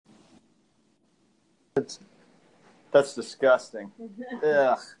That's disgusting.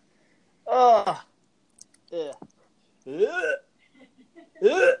 Ugh. Ugh. Ugh.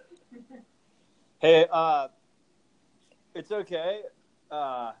 Ugh. Hey, it's okay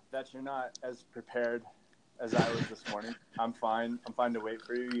that you're not as prepared as I was this morning. I'm fine. I'm fine to wait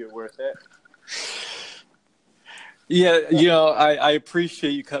for you. You're worth it. Yeah, I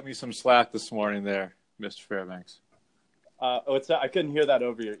appreciate you cut me some slack this morning there, Mr. Fairbanks. What's that? I couldn't hear that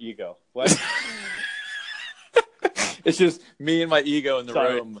over your ego. What? It's just me and my ego in the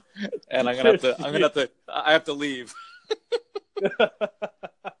room, and I have to leave.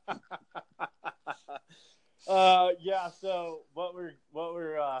 Yeah. So what we're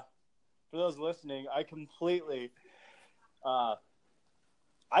for those listening, I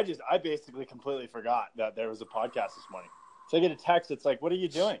basically completely forgot that there was a podcast this morning. So I get a text. It's like, what are you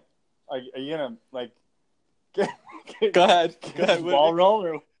doing? Are you gonna like? Go ahead. Ball roll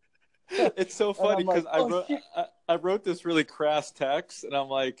or? It's so funny because I wrote this really crass text, and I'm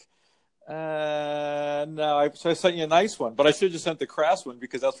like, no. So I sent you a nice one, but I should have just sent the crass one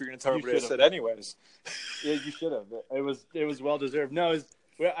because that's what you're going to tell everybody I said anyways. Yeah, you should have. It was well deserved. No,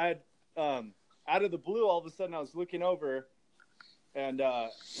 I had out of the blue, all of a sudden I was looking over, and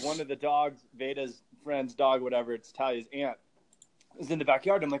one of the dogs, Veda's friend's dog, whatever, it's Talia's aunt, is in the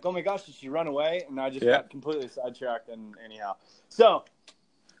backyard. I'm like, oh my gosh, did she run away? And I just got completely sidetracked. And anyhow, so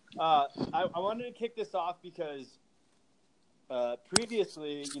I wanted to kick this off because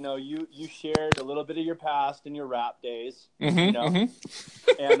previously, you shared a little bit of your past and your rap days, and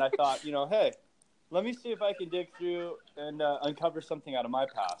I thought, hey, let me see if I can dig through and uncover something out of my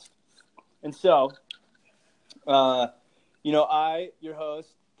past. And so, your host,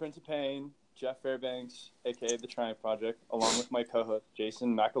 Prince of Pain, Jeff Fairbanks, a.k.a. The Triumph Project, along with my co-host,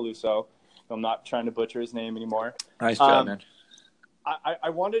 Jason Macaluso. I'm not trying to butcher his name anymore. Nice job, man. I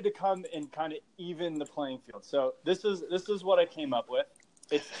wanted to come and kind of even the playing field. So this is what I came up with.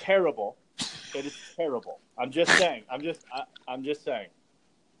 It's terrible. It is terrible. I'm just saying. I'm just saying.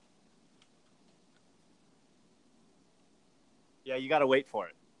 Yeah, you got to wait for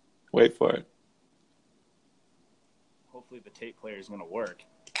it. Wait for it. Hopefully the tape player is going to work.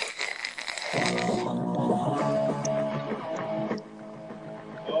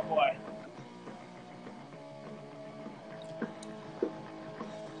 Oh boy.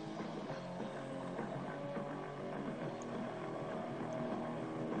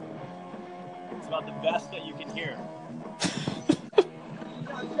 It's about the best that you can hear.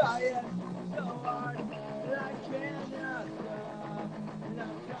 I'm trying so hard that I cannot stop. And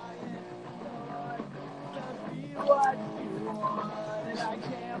I'm trying so hard to be what you want. And I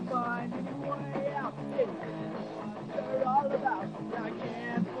can't find any way out. It's what you're all about. I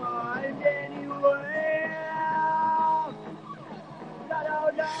can't find any way out. I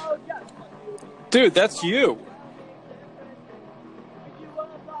don't know just what you do. Dude, that's you.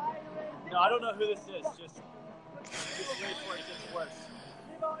 No, I don't know who this is. Just wait for it. It gets worse.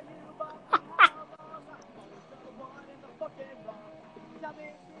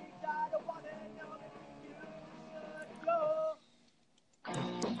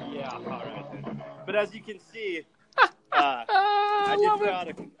 Yeah, all right. But as you can see,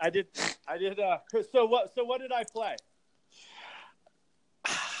 I did. So what did I play?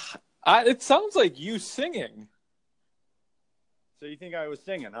 It sounds like you singing. So you think I was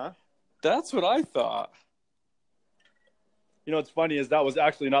singing, huh? That's what I thought. You know what's funny is that was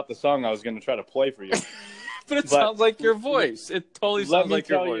actually not the song I was going to try to play for you. But it sounds like your voice. It totally sounds like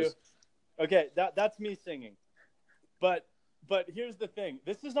your voice. Okay, that's me singing. But here's the thing.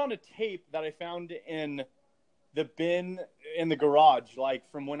 This is on a tape that I found in the bin in the garage, like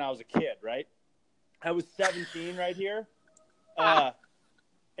from when I was a kid, right? I was 17 right here.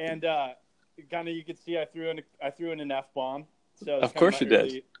 And kind of you could see I threw in an F-bomb. So of course you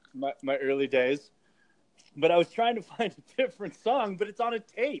did. My early days. But I was trying to find a different song, but it's on a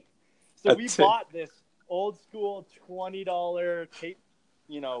tape. So we bought this old school $20 tape,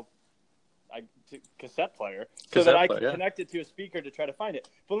 cassette player so that I could connect it to a speaker to try to find it.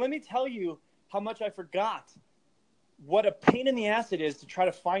 But let me tell you how much I forgot. What a pain in the ass it is to try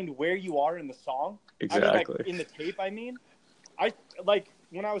to find where you are in the song. Exactly. I mean, like, in the tape, I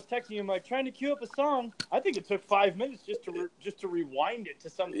when I was texting you, I'm like trying to queue up a song. I think it took 5 minutes just to rewind it to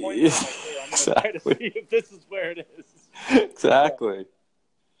some point. Yeah, I'm like, hey, I'm gonna try to see if this is where it is. Exactly.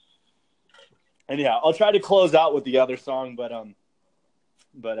 Anyhow, I'll try to close out with the other song, but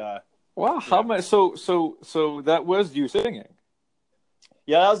wow, how much? So that was you singing.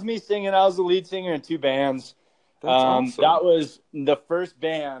 Yeah, that was me singing. I was the lead singer in two bands. That's awesome. That was the first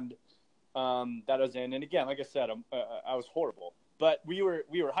band that I was in. And again, like I said, I was horrible. but we were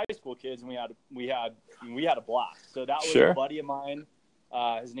high school kids, and we had a blast. So that was Sure. a buddy of mine.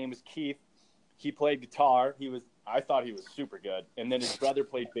 His name was Keith. He played guitar. I thought he was super good. And then his brother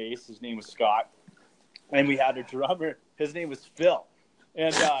played bass. His name was Scott. And we had a drummer. His name was Phil.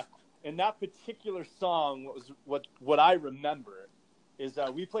 And in that particular song, what I remember is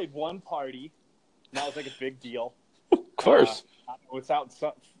we played one party, and that was like a big deal. Of course. It's out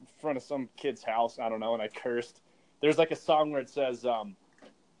in front of some kid's house. I don't know, and I cursed. There's like a song where it says,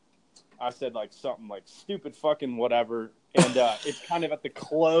 I said like something like stupid fucking whatever. And it's kind of at the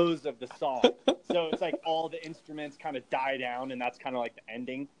close of the song. So it's like all the instruments kind of die down, and that's kind of like the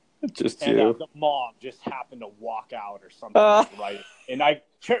ending. Just And you. the mom just happened to walk out or something, right? And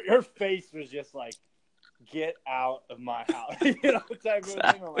her face was just like, "Get out of my house," you know, type of thing.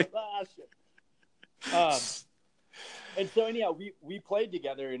 I'm like, shit. And so anyhow, we played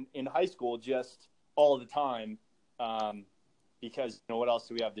together in high school just all the time, because you know what else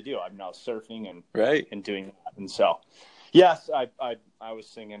do we have to do? I'm now surfing and doing that, and so yes, I was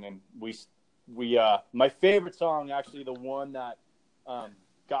singing, and we my favorite song, actually, the one that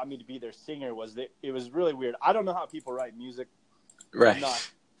got me to be their singer, was that it was really weird. I don't know how people write music. Right.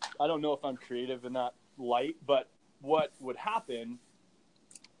 I don't know if I'm creative in that light, but what would happen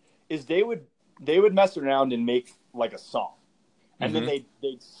is they would mess around and make like a song, and then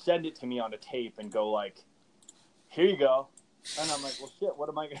they'd send it to me on a tape and go like, "Here you go," and I'm like, "Well, shit, what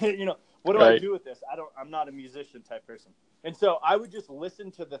am I gonna, you know, what do I do with this? I'm not a musician type person," and so I would just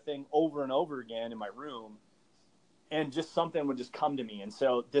listen to the thing over and over again in my room. And just something would just come to me. And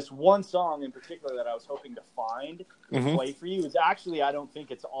so this one song in particular that I was hoping to find and play for you is actually, I don't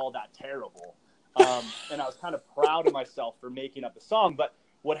think it's all that terrible. And I was kind of proud of myself for making up the song. But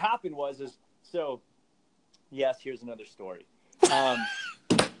what happened was so yes, here's another story. I'll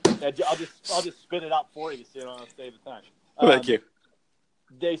just spit it out for you so you don't have to save the time. Thank you.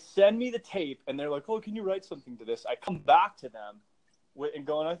 They send me the tape and they're like, "Oh, can you write something to this?" I come back to them and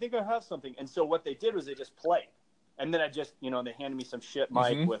going, "I think I have something." And so what they did was they just played. And then I just, you know, they handed me some shit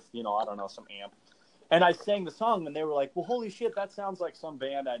mic with, you know, I don't know, some amp. And I sang the song, and they were like, "Well, holy shit, that sounds like some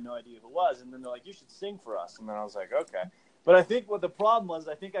band." I had no idea who it was. And then they're like, "You should sing for us." And then I was like, "Okay." But I think what the problem was,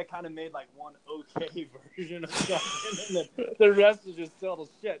 I think I kind of made like one okay version of something, and then the rest is just total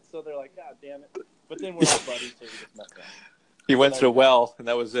shit. So they're like, "God damn it." But then we're all buddies, so we just messed around. You went to a well, and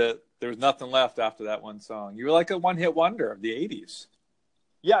that was it. There was nothing left after that one song. You were like a one-hit wonder of the 80s.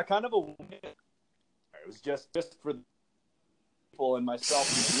 Yeah, kind of a one-hit. It was just for people and myself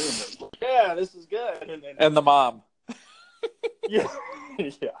in the room. It was like, "Yeah, this is good." And the mom. Yeah.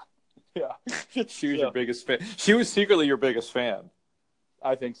 She was your biggest fan. She was secretly your biggest fan.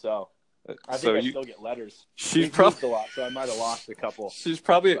 I think so. I think I still get letters. She's probably a lot, so I might have lost a couple. She's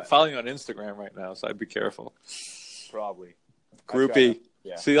probably following you on Instagram right now, so I'd be careful. Probably. Groupie.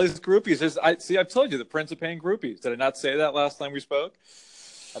 Yeah. See, these groupies. I've told you, the Prince of Paying groupies. Did I not say that last time we spoke?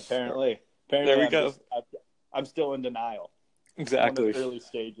 Apparently there we go. I'm still in denial. Exactly. One of the early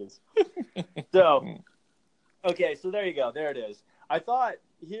stages. So, okay, so there you go. There it is. I thought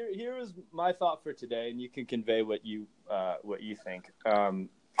here was my thought for today, and you can convey what you think.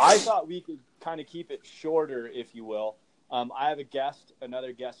 I thought we could kind of keep it shorter, if you will. I have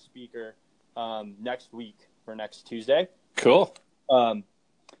another guest speaker, next week for next Tuesday. Cool. And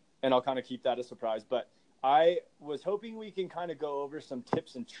I'll kind of keep that a surprise. But I was hoping we can kind of go over some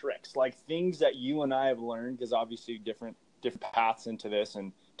tips and tricks, like things that you and I have learned, because obviously different paths into this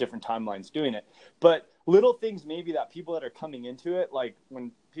and different timelines doing it. But little things maybe that people that are coming into it, like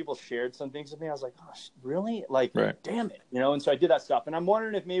when people shared some things with me, I was like, "Gosh, really? Like, damn it." You know, and so I did that stuff. And I'm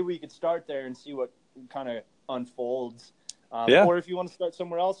wondering if maybe we could start there and see what kind of unfolds. Or if you want to start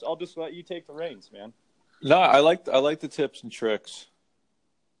somewhere else, I'll just let you take the reins, man. No, I like the tips and tricks.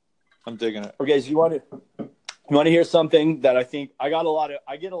 I'm digging it. Okay, so you want to hear something that I think I get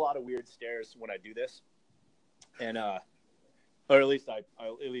a lot of weird stares when I do this, and or at least I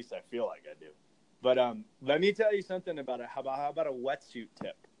feel like I do. But let me tell you something about how about a wetsuit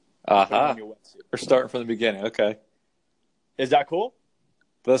tip? On your wetsuit. We're starting from the beginning. Okay, is that cool?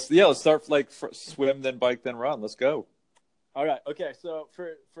 Let's start like swim, then bike, then run. Let's go. All right. Okay. So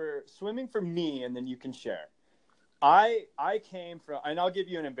for swimming for me, and then you can share. I came from, and I'll give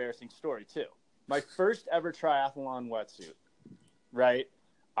you an embarrassing story too. My first ever triathlon wetsuit, right?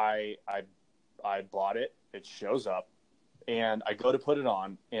 I bought it. It shows up, and I go to put it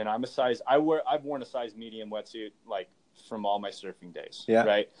on, and I've worn a size medium wetsuit like from all my surfing days. Yeah.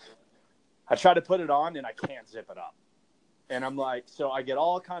 Right. I try to put it on, and I can't zip it up, and I'm like, so I get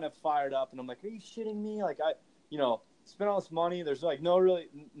all kind of fired up, and I'm like, "Are you shitting me?" Like spent all this money. There's like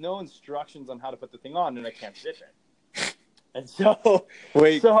no instructions on how to put the thing on, and I can't zip it. And so,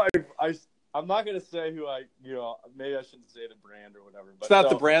 Wait, so I'm not gonna say who maybe I shouldn't say the brand or whatever. But it's not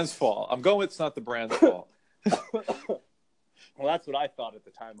the brand's fault. I'm going with it's not the brand's fault. Well, that's what I thought at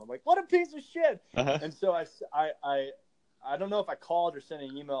the time. I'm like, what a piece of shit. Uh-huh. And so I don't know if I called or sent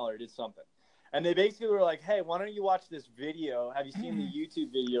an email or did something. And they basically were like, hey, why don't you watch this video? Have you seen the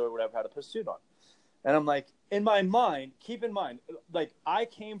YouTube video or whatever, how to put a suit on? And I'm like, in my mind, keep in mind, like I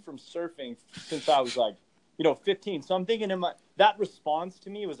came from surfing since I was like, 15. So I'm thinking that response to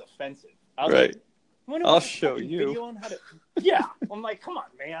me was offensive. I was Right. like, I'll show you. Video on how to... Yeah. I'm like, come on,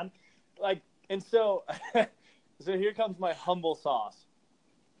 man. Like, and so, so here comes my humble sauce.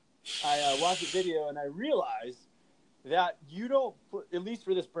 I watched the video and I realized that you don't, at least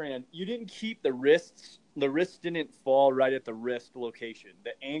for this brand, you didn't keep the wrists. The wrists didn't fall right at the wrist location.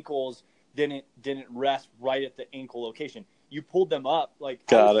 The ankles didn't rest right at the ankle location. You pulled them up like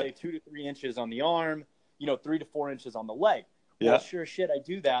I would say 2 to 3 inches on the arm, 3 to 4 inches on the leg. Yeah. Well, sure shit, I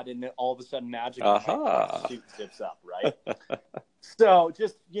do that, and then all of a sudden, magically, the suit zips up, right? So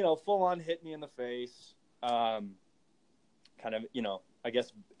just full on hit me in the face, kind of I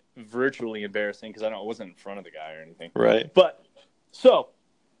guess virtually embarrassing because I wasn't in front of the guy or anything, Right. But so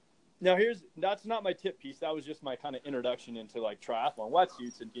now that's not my tip piece. That was just my kind of introduction into like triathlon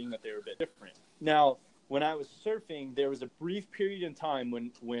wetsuits and being that they were a bit different. Now, when I was surfing, there was a brief period in time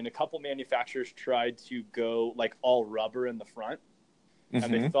when a couple manufacturers tried to go like all rubber in the front,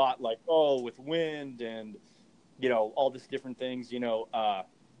 and they thought like, oh, with wind and all this different things, it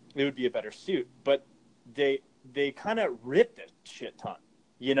would be a better suit. But they kind of ripped a shit ton,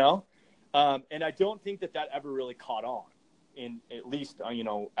 and I don't think that ever really caught on. In at least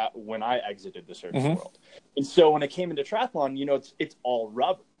when I exited the surfing world, and so when I came into triathlon, it's all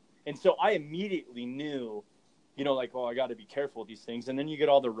rubber. And so I immediately knew, like, oh, I got to be careful with these things. And then you get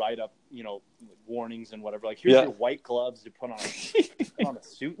all the write-up, warnings and whatever. Like, here's your white gloves to put on a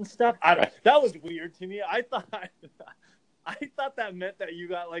suit and stuff. I don't. That was weird to me. I thought that meant that you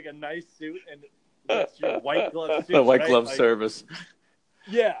got like a nice suit and that's your white glove suit. The white glove service.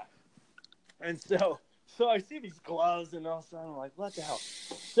 Yeah. And so I see these gloves and all of a sudden I'm like, what the hell?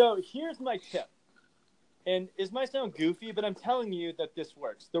 So here's my tip. And it might sound goofy, but I'm telling you that this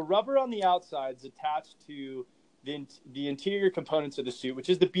works. The rubber on the outside is attached to the interior components of the suit, which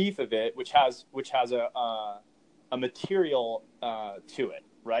is the beef of it, which has a material to it,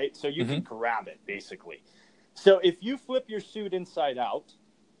 right? So you can grab it, basically. So if you flip your suit inside out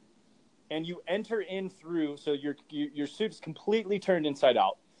and you enter in through, so your suit's completely turned inside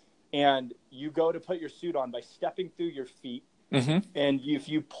out, and you go to put your suit on by stepping through your feet, and if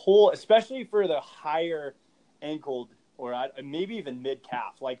you pull, especially for the higher ankled or maybe even mid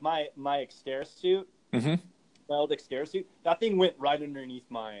calf, like my Xterra suit, my old Xterra suit, that thing went right underneath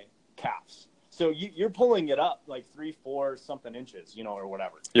my calves. So you're pulling it up like 3-4 something inches, or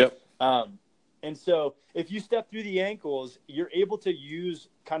whatever. Yep. And so if you step through the ankles, you're able to use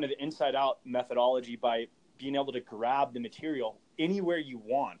kind of the inside out methodology by being able to grab the material anywhere you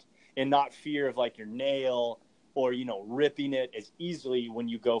want and not fear of like your nail or, ripping it as easily when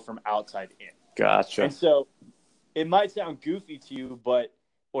you go from outside in. Gotcha. And so it might sound goofy to you,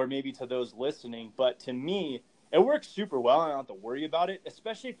 or maybe to those listening, but to me, it works super well. I don't have to worry about it,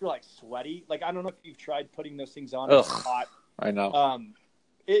 especially if you're like sweaty. Like, I don't know if you've tried putting those things on. It's hot. I know.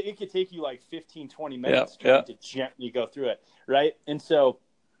 It could take you like 15, 20 minutes trying to gently go through it. Right. And so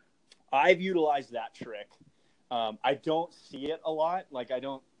I've utilized that trick. I don't see it a lot. Like, I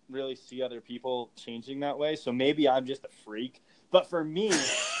don't really see other people changing that way. So maybe I'm just a freak, but for me,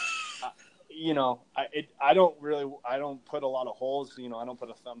 I don't put a lot of holes, I don't put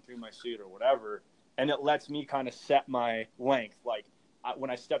a thumb through my suit or whatever. And it lets me kind of set my length. Like when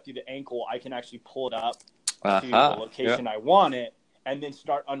I step through the ankle, I can actually pull it up to the location I want it and then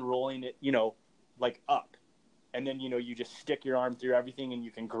start unrolling it, like up. And then, you just stick your arm through everything and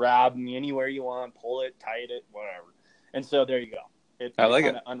you can grab me anywhere you want, pull it, tight it, whatever. And so there you go. It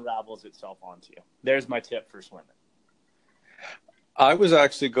kind of unravels itself onto you. There's my tip for swimming. I was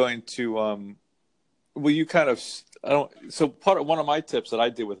actually going to, one of my tips that I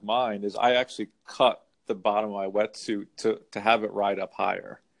did with mine is I actually cut the bottom of my wetsuit to have it ride up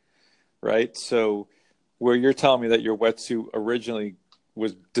higher, right? So where you're telling me that your wetsuit originally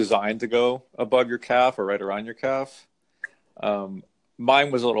was designed to go above your calf or right around your calf,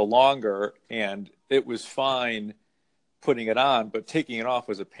 mine was a little longer and it was fine putting it on, but taking it off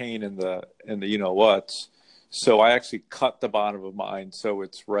was a pain in the you-know-whats. So I actually cut the bottom of mine so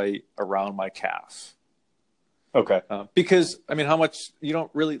it's right around my calf. Okay. Because, how much you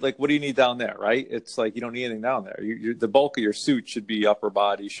don't really, like, what do you need down there, right? It's like you don't need anything down there. The bulk of your suit should be upper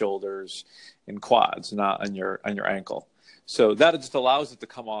body, shoulders, and quads, not on your ankle. So that just allows it to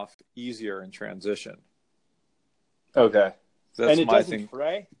come off easier in transition. Okay. That's And it my doesn't thing.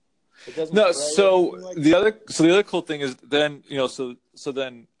 fray? It doesn't No, fray or so anything like the other cool thing is then, so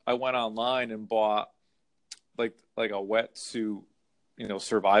then I went online and bought like a wetsuit,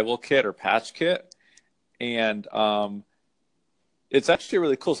 survival kit or patch kit. And it's actually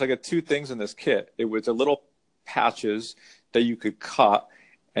really cool. So I got two things in this kit. It was a little patches that you could cut,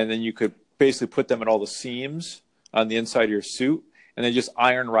 and then you could basically put them in all the seams on the inside of your suit, and they just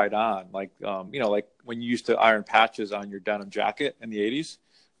iron right on, like like when you used to iron patches on your denim jacket in the 80s.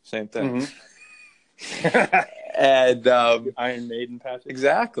 Same thing. Mm-hmm. And Iron Maiden patches.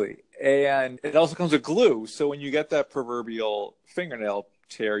 exactly. And it also comes with glue. So when you get that proverbial fingernail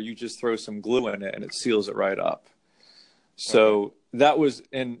tear, you just throw some glue in it and it seals it right up. So that was,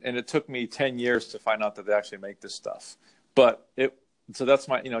 and it took me 10 years to find out that they actually make this stuff. But so that's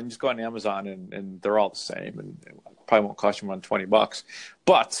my, you just go on Amazon and they're all the same, and it probably won't cost you more than $20.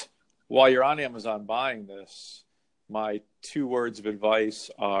 But while you're on Amazon buying this, my 2 words of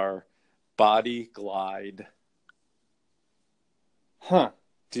advice are Body Glide. Huh.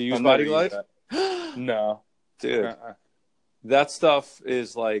 Do you use I've Body never Glide? used No. Dude, that stuff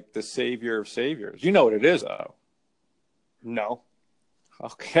is like the savior of saviors. You know what it is, though. No.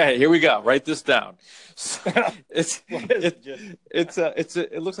 Okay, here we go. Write this down. It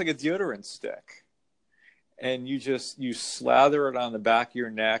looks like a deodorant stick, and you slather it on the back of your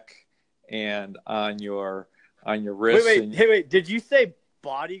neck and on your wrist. Wait. Did you say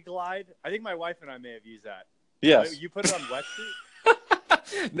Body Glide? I think my wife and I may have used that. Yes. You put it on wetsuit?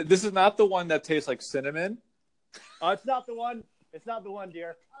 This is not the one that tastes like cinnamon. Oh, it's not the one. It's not the one,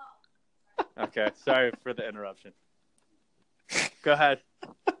 dear. Okay, sorry for the interruption. Go ahead.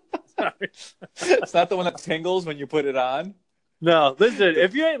 Sorry. It's not the one that tingles when you put it on. No, listen.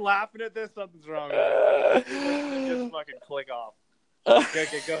 If you ain't laughing at this, something's wrong with it. Just fucking click off. Okay,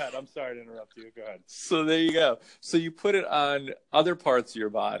 go ahead. I'm sorry to interrupt you. Go ahead. So there you go. So you put it on other parts of your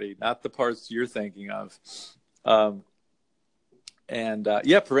body, not the parts you're thinking of.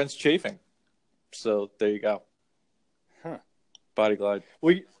 Prevents chafing. So there you go. Huh. Body Glide.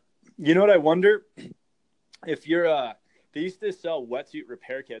 Well, you know what I wonder? If you're they used to sell wetsuit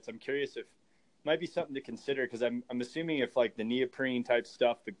repair kits. I'm curious if it might be something to consider, because I'm assuming if like the neoprene type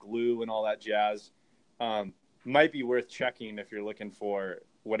stuff, the glue and all that jazz, might be worth checking if you're looking for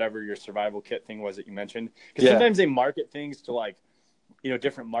whatever your survival kit thing was that you mentioned. Because sometimes they market things to like,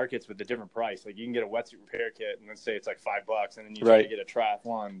 different markets with a different price. Like you can get a wetsuit repair kit and let's say it's like $5, and then you try to get a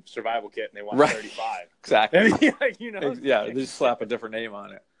triathlon survival kit and they want $35. Exactly. Yeah, they just slap a different name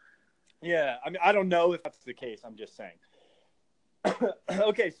on it. Yeah, I mean, I don't know if that's the case. I'm just saying.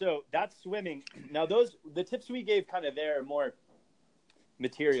 Okay, so that's swimming. Now, the tips we gave kind of there are more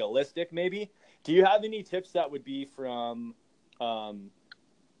materialistic, maybe. Do you have any tips that would be from the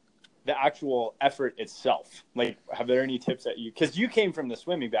actual effort itself? Like, have there any tips that because you came from the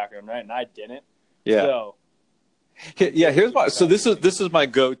swimming background, right? And I didn't. Yeah. So, this is my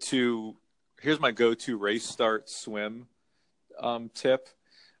go-to. Here's my go-to race start swim tip.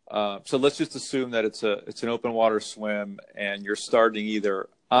 So let's just assume that it's an open water swim, and you're starting either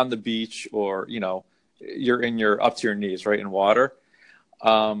on the beach or you're up to your knees, right, in water.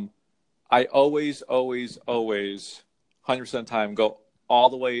 I always 100% of the time go all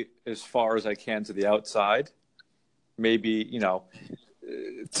the way as far as I can to the outside, maybe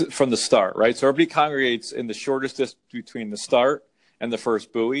from the start, right? So everybody congregates in the shortest distance between the start and the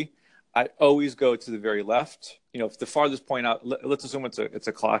first buoy. I always go to the very left. If the farthest point out, let's assume it's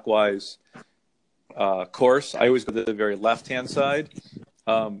a clockwise course. I always go to the very left-hand side.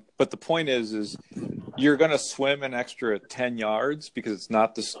 But the point is you're going to swim an extra 10 yards because it's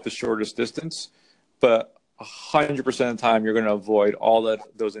not the shortest distance. But 100% of the time, you're going to avoid all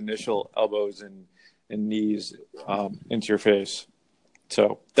those initial elbows and knees into your face.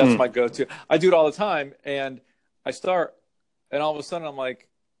 So that's my go-to. I do it all the time, and I start, and all of a sudden I'm like,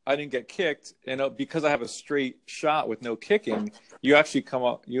 I didn't get kicked, and because I have a straight shot with no kicking, you actually come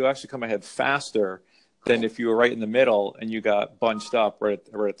ahead faster than if you were right in the middle and you got bunched up right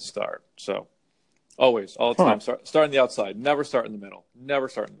at the start. So always, all the time, start on the outside. Never start in the middle. Never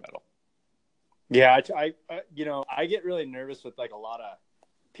start in the middle. Yeah, I get really nervous with like a lot of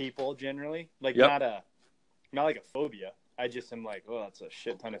people generally, like not like a phobia. I just am like, oh, that's a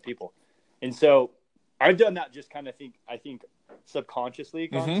shit ton of people, and so I've done that. Just kind of I think subconsciously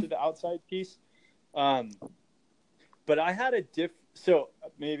gone to the outside piece. But I had so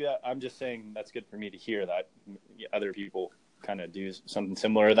maybe I'm just saying that's good for me to hear that other people kind of do something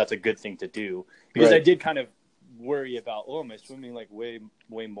similar. That's a good thing to do, because I did kind of worry about, am I swimming like way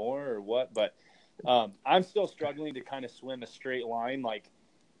more or what? But I'm still struggling to kind of swim a straight line. Like,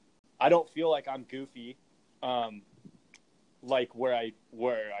 I don't feel like I'm goofy, like where I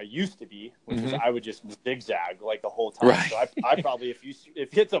used to be, which is I would just zigzag like the whole time. Right. So I probably,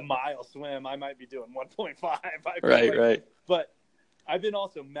 if it's a mile swim, I might be doing 1.5. Right, right. But I've been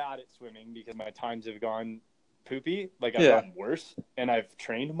also mad at swimming because my times have gone poopy. Like, I've gotten worse and I've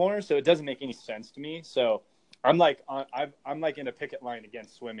trained more, so it doesn't make any sense to me. So I'm like in a picket line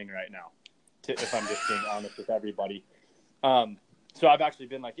against swimming right now, if I'm just being honest with everybody. So I've actually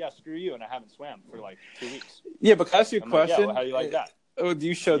been like, yeah, screw you, and I haven't swam for like 2 weeks. Yeah, but can I ask you a question? Like, yeah, well, how do you like that? Oh,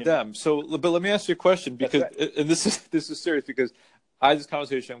 you showed them. So, but let me ask you a question, because and this is serious, because I had this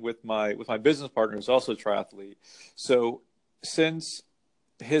conversation with my business partner, who's also a triathlete. So since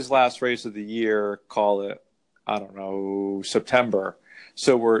his last race of the year, call it, I don't know, September.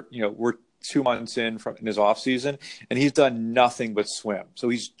 So we're 2 months in his off season, and he's done nothing but swim. So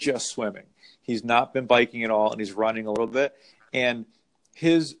he's just swimming. He's not been biking at all, and he's running a little bit. And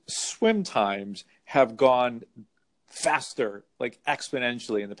his swim times have gone faster, like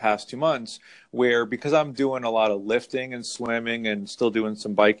exponentially in the past 2 months, where because I'm doing a lot of lifting and swimming and still doing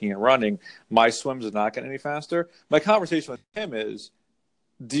some biking and running, my swims is not getting any faster. My conversation with him is,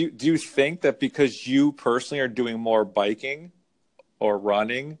 do you think that because you personally are doing more biking or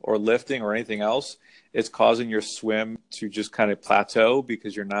running or lifting or anything else, it's causing your swim to just kind of plateau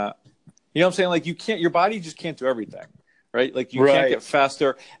because you're not, you know what I'm saying? Like, your body just can't do everything. Right? Like, you can't get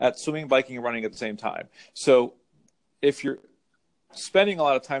faster at swimming, biking, and running at the same time. So if you're spending a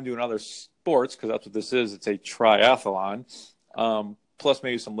lot of time doing other sports, because that's what this is, it's a triathlon, plus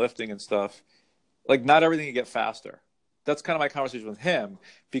maybe some lifting and stuff, like, not everything can get faster. That's kind of my conversation with him,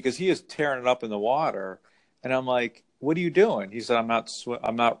 because he is tearing it up in the water. And I'm like, what are you doing? He said, I'm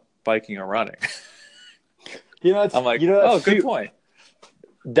not biking or running. I'm like, oh, good point.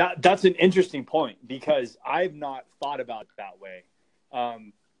 That's an interesting point, because I've not thought about it that way.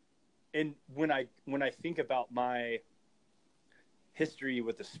 And when I think about my history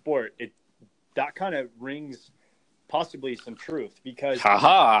with the sport, that kind of rings possibly some truth, because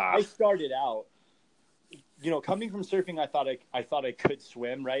I started out, coming from surfing, I thought I could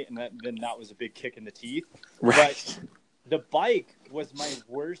swim, right? And then that was a big kick in the teeth. Right. But the bike was my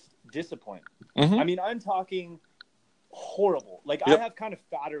worst discipline. Mm-hmm. I mean, I'm talking horrible. Like, I have kind of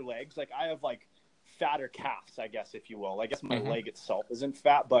fatter legs. Like, I have like fatter calves, I guess, if you will. I guess my leg itself isn't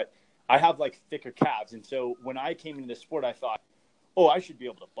fat, but I have like thicker calves. And so when I came into this sport, I thought, oh, I should be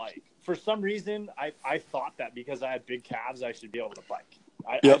able to bike. For some reason, I thought that because I had big calves, I should be able to bike.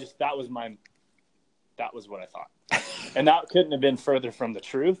 That was what I thought. And that couldn't have been further from the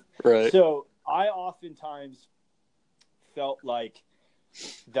truth. Right. So I oftentimes felt like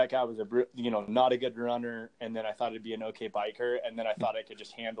that guy was not a good runner, and then I thought it'd be an okay biker, and then I thought I could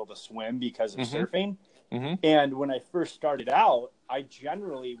just handle the swim because of surfing. Mm-hmm. And when I first started out, I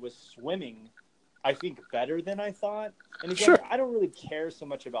generally was swimming, I think, better than I thought. And again, I don't really care so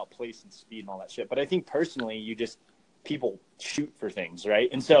much about place and speed and all that shit, but I think personally, people shoot for things, right?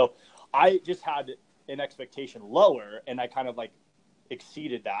 And so I just had an expectation lower, and I kind of like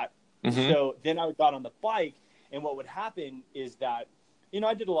exceeded that. Mm-hmm. So then I got on the bike, and what would happen is that,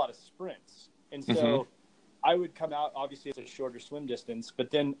 I did a lot of sprints. And so I would come out, obviously it's a shorter swim distance,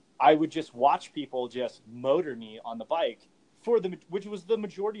 but then I would just watch people just motor me on the bike which was the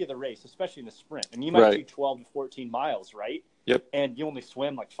majority of the race, especially in the sprint. And you might do 12 to 14 miles, right? Yep. And you only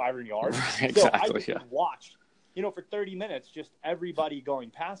swim like 500 yards. Exactly. So I just watched, for 30 minutes, just everybody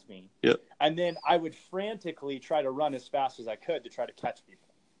going past me. Yep. And then I would frantically try to run as fast as I could to try to catch people,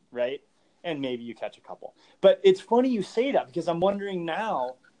 right? And maybe you catch a couple. But it's funny you say that, because I'm wondering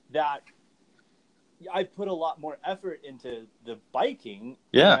now that I've put a lot more effort into the biking,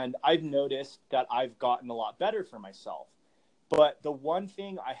 and I've noticed that I've gotten a lot better for myself. But the one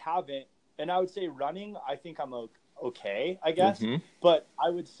thing I haven't, and I would say running, I think I'm okay, I guess. Mm-hmm. But I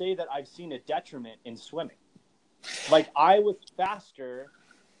would say that I've seen a detriment in swimming. Like, I was faster,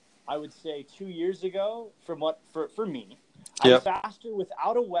 I would say 2 years ago, for me. I was faster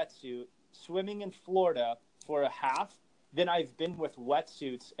without a wetsuit swimming in Florida for a half than I've been with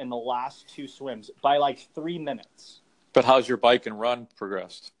wetsuits in the last 2 swims by like 3 minutes. But how's your bike and run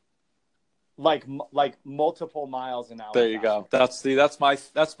progressed? Like multiple miles an hour. There you go. That's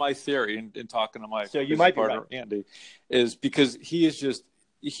my theory in talking to my partner, Andy, is because he's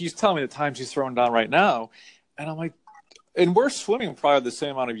telling me the times he's throwing down right now, and I'm like, and we're swimming probably the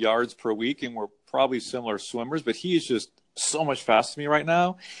same amount of yards per week, and we're probably similar swimmers, but he is just so much faster than me right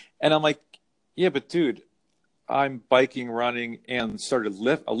now. And I'm like, yeah, but dude, I'm biking, running, and started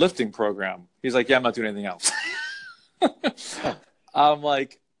a lifting program. He's like, yeah, I'm not doing anything else. I'm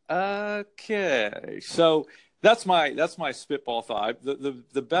like, Okay, so that's my spitball thought.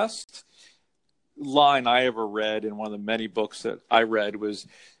 The best line I ever read in one of the many books that I read was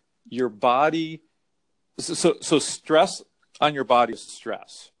your body. So stress on your body is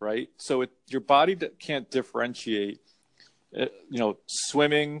stress, right? So your body can't differentiate,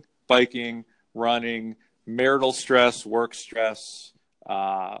 swimming, biking, running, marital stress, work stress,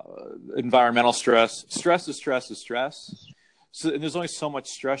 environmental stress. Stress is stress is stress. So, and there's only so much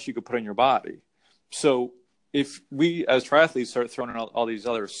stress you could put on your body. So if we as triathletes start throwing out all these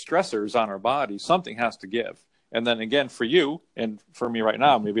other stressors on our body, something has to give. And then again, for you and for me right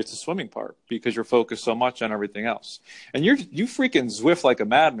now, maybe it's the swimming part because you're focused so much on everything else. And you freaking Zwift like a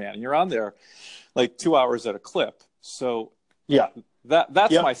madman. You're on there like 2 hours at a clip. So Yeah.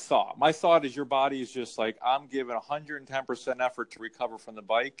 That's Yep. my thought. My thought is your body is just like, I'm giving 110% effort to recover from the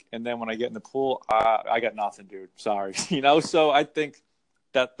bike. And then when I get in the pool, I got nothing, dude. Sorry. So I think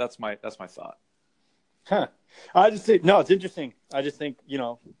that's my thought. Huh. I just think, no, it's interesting. I just think,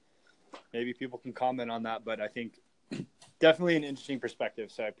 maybe people can comment on that, but I think definitely an interesting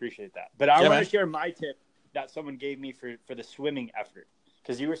perspective. So I appreciate that. But I want to share my tip that someone gave me for the swimming effort.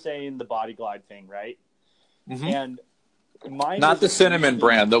 Because you were saying the Body Glide thing, right? Mm-hmm. And mine not the is cinnamon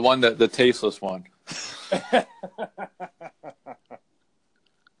brand, the one the tasteless one.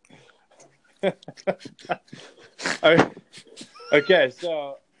 Okay,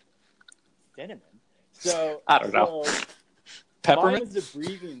 so cinnamon. So I don't know. Peppermint? Peppermint? Mine is a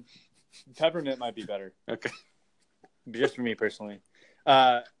breathing. Peppermint might be better. Okay. Just for me personally. Candy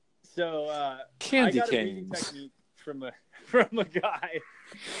I got a breathing canes. technique from a guy.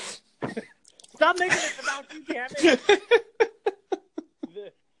 Stop making it about you, damn it.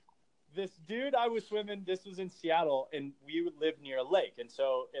 This dude I was swimming, this was in Seattle, and we would live near a lake. And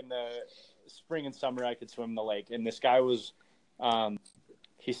so in the spring and summer, I could swim in the lake. And this guy was,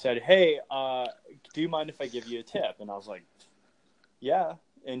 he said, hey, do you mind if I give you a tip? And I was like, yeah.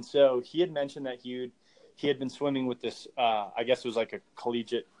 And so he had mentioned that he had been swimming with this, I guess it was like a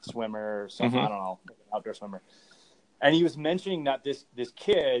collegiate swimmer or something, Mm-hmm. I don't know, outdoor swimmer. And he was mentioning that this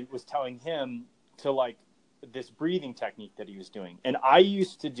kid was telling him to like this breathing technique that he was doing. And I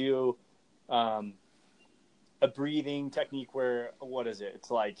used to do a breathing technique where, what is it?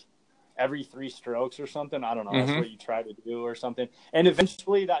 It's like every 3 strokes or something. I don't know. Mm-hmm. That's what you try to do or something. And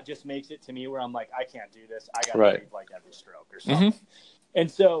eventually that just makes it to me where I'm like, I can't do this. I got to breathe like every stroke or something. Mm-hmm. And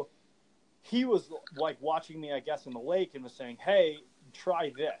so he was like watching me, I guess, in the lake and was saying, hey,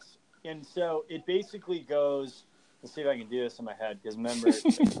 try this. And so it basically goes, let's see if I can do this in my head. Because remember, I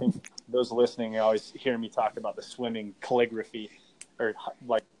think those listening always hear me talk about the swimming calligraphy or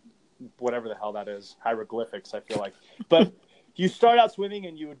like whatever the hell that is, hieroglyphics, I feel like. But you start out swimming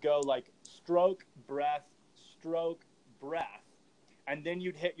and you would go like stroke, breath, and then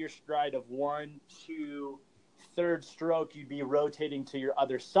you'd hit your stride of 1, 2, third stroke, you'd be rotating to your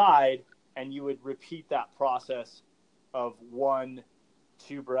other side, and you would repeat that process of 1,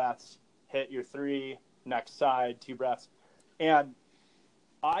 2 breaths, hit your 3, next side, 2 breaths. And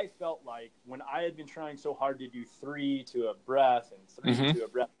I felt like when I had been trying so hard to do 3 to a breath and 3 to a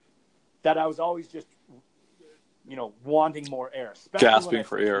breath, that I was always just, wanting more air. Gasping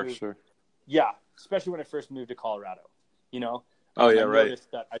for air, sure. Yeah, especially when I first moved to Colorado, Oh, yeah, I right.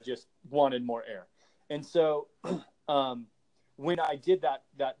 noticed that I just wanted more air. And so when I did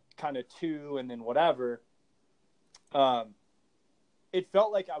that kind of 2 and then whatever, it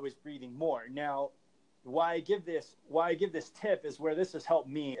felt like I was breathing more. Now, why I give this tip is where this has helped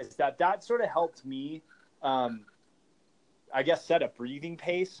me is that sort of helped me, I guess, set a breathing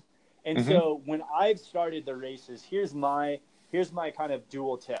pace. And so when I've started the races, here's my kind of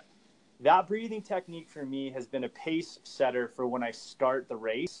dual tip. That breathing technique for me has been a pace setter for when I start the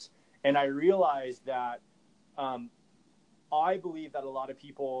race. And I realized that I believe that a lot of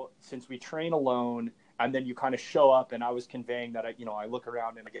people, since we train alone and then you kind of show up, and I was conveying that I look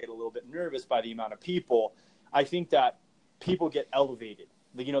around and I get a little bit nervous by the amount of people. I think that people get elevated.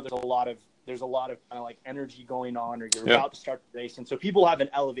 There's a lot of kind of like energy going on, or you're about to start the race. And so people have an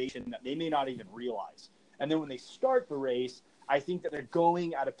elevation that they may not even realize. And then when they start the race, I think that they're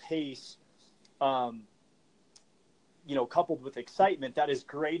going at a pace, coupled with excitement that is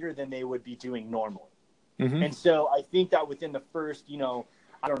greater than they would be doing normally. Mm-hmm. And so I think that within the first,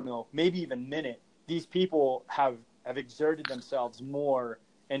 I don't know, maybe even minute, these people have exerted themselves more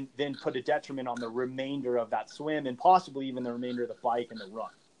and then put a detriment on the remainder of that swim and possibly even the remainder of the bike and the run.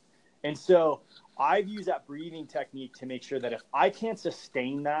 And so I've used that breathing technique to make sure that if I can't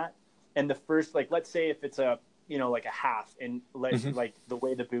sustain that in the first, like, let's say if it's a half and like the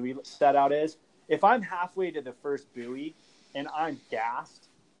way the buoy set out is, if I'm halfway to the first buoy and I'm gassed,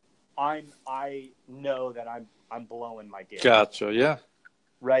 I know that I'm blowing my game. Gotcha. Yeah.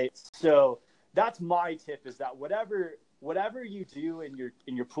 Right. So that's my tip, is that whatever you do in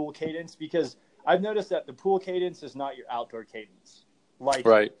your pool cadence, because I've noticed that the pool cadence is not your outdoor cadence. Like,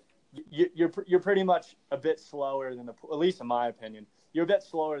 Right. You're pretty much a bit slower than the pool, at least in my opinion. You're a bit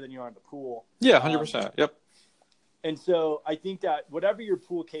slower than you are in the pool. Yeah. 100%. Yep. And so I think that whatever your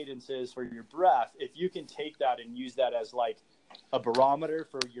pool cadence is for your breath, if you can take that and use that as like a barometer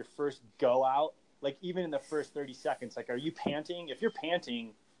for your first go out, like even in the first 30 seconds, like, are you panting? If you're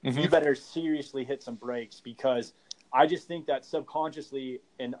panting, you better seriously hit some brakes, because I just think that subconsciously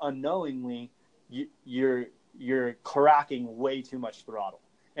and unknowingly you're cracking way too much throttle.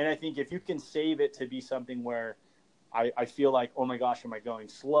 And I think if you can save it to be something where I feel like, oh my gosh, am I going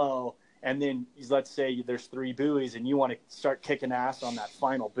slow? And then let's say there's 3 buoys and you want to start kicking ass on that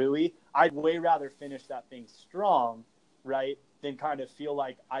final buoy. I'd way rather finish that thing strong, right, than kind of feel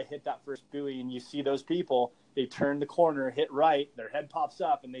like I hit that first buoy and you see those people, they turn the corner, hit right, their head pops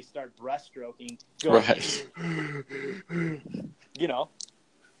up and they start breaststroking. Right. You know,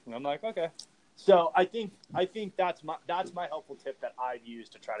 and I'm like, okay. So I think that's my helpful tip that I've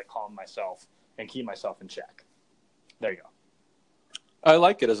used to try to calm myself and keep myself in check. There you go. I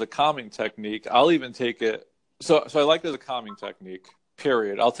like it as a calming technique. I'll even take it. So I like it as a calming technique,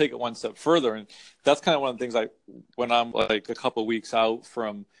 period. I'll take it one step further. And that's kind of one of the things when I'm like a couple of weeks out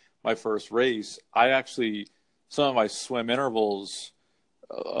from my first race, some of my swim intervals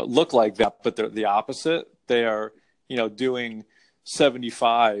look like that, but they're the opposite. They are, doing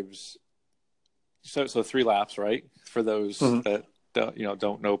 75s. So 3 laps, right? For those that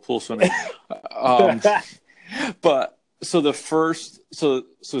don't know pool swimming. But so the first, so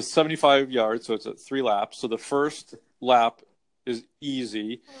 75 yards, so it's at 3 laps. So the first lap is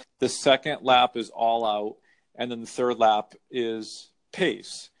easy. The second lap is all out. And then the third lap is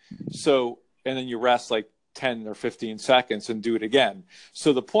pace. So, and then you rest like 10 or 15 seconds and do it again.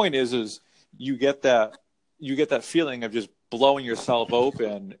 So the point is you get that feeling of just blowing yourself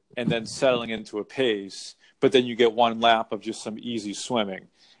open and then settling into a pace, but then you get 1 lap of just some easy swimming.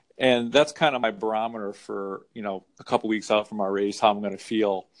 And that's kind of my barometer for, a couple weeks out from our race, how I'm going to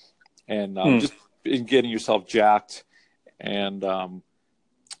feel, and just in getting yourself jacked and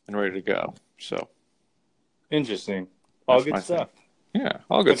ready to go. So interesting. All good stuff. Thing. Yeah,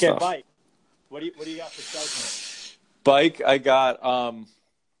 all good stuff. Okay, bike. What do you got for cycling? Bike, I got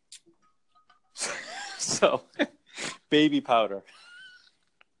so baby powder.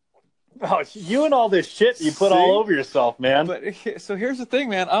 Oh, you and all this shit you put all over yourself, man. But so here's the thing,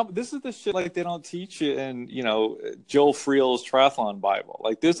 man. This is the shit like they don't teach you in, Joel Friel's triathlon Bible.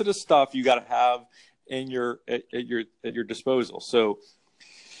 Like, this is the stuff you got to have in at your disposal. So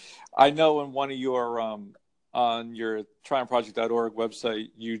I know in one of your on your tryingproject.org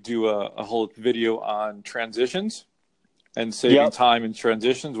website, you do a whole video on transitions and saving time in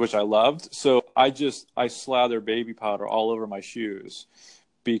transitions, which I loved. So I slather baby powder all over my shoes.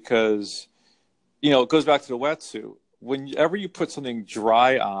 Because, it goes back to the wetsuit. Whenever you put something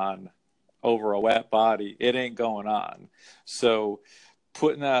dry on over a wet body, it ain't going on. So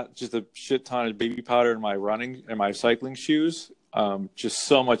putting just a shit ton of baby powder in my running and my cycling shoes, just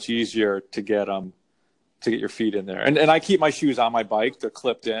so much easier to get your feet in there. And I keep my shoes on my bike; they're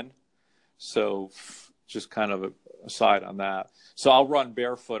clipped in. So just kind of a aside on that. So I'll run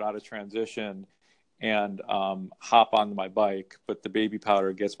barefoot out of transition and hop onto my bike, but the baby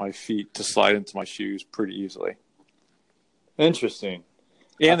powder gets my feet to slide into my shoes pretty easily. Interesting.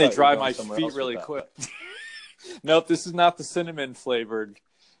 And they dry my feet really quick. Nope, this is not the cinnamon flavored.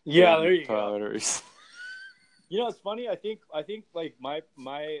 Yeah, there you powder. Go. It's funny. I think like my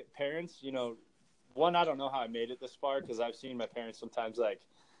parents, one, I don't know how I made it this far, because I've seen my parents sometimes like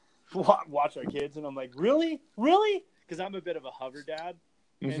watch our kids, and I'm like, really? Because I'm a bit of a hover dad.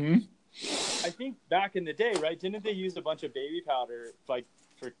 And I think back in the day, right? Didn't they use a bunch of baby powder like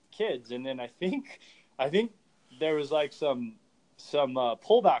for kids? And then I think there was like some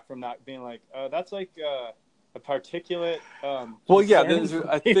pullback from that, being like, that's like a particulate. Well, yeah,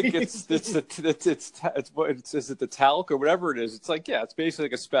 I think it's is it the talc or whatever it is? It's like, yeah, it's basically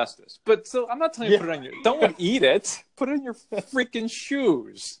like asbestos. But so I'm not telling you to put it on don't eat it. Put it in your freaking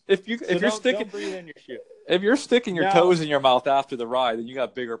shoes. If you're sticking, don't breathe in your shoe. If you're sticking your toes in your mouth after the ride, then you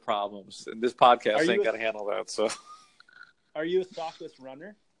got bigger problems. And this podcast ain't got to handle that. So, are you a sockless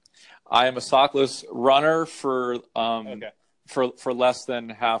runner? I am a sockless runner for less than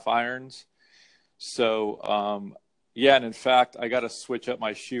half irons. So, and in fact, I got to switch up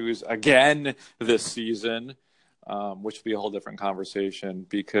my shoes again this season, which will be a whole different conversation,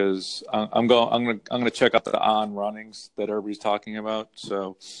 because I'm going to check out the on runnings that everybody's talking about.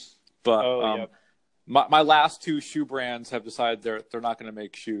 So, But Yep. my last two shoe brands have decided they're not going to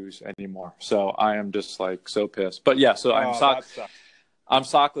make shoes anymore. So I am just like so pissed. But yeah, so That sucks. I'm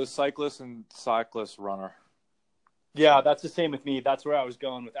sockless cyclist and cyclist runner. Yeah, that's the same with me. That's where I was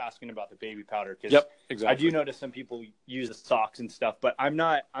going with asking about the baby powder. Cause Yep, exactly. I do notice some people use the socks and stuff, but I'm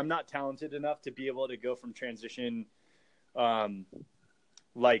not talented enough to be able to go from transition,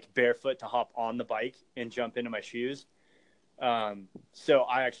 like barefoot to hop on the bike and jump into my shoes. So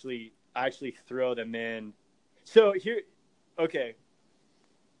I actually throw them in. So here, okay.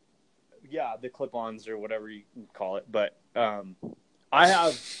 Yeah, the clip-ons or whatever you can call it. But I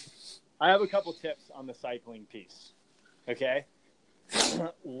have a couple tips on the cycling piece. Okay.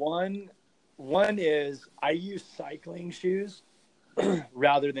 One is I use cycling shoes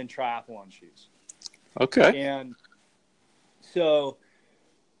rather than triathlon shoes. Okay. And so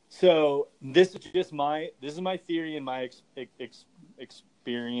this is my theory and my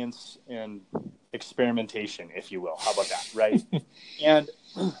experience and experimentation, if you will. How about that, right? And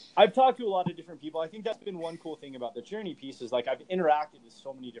I've talked to a lot of different people. I think that's been one cool thing about the journey piece is like I've interacted with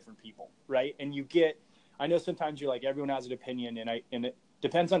so many different people, right? And I know sometimes you're like everyone has an opinion, and it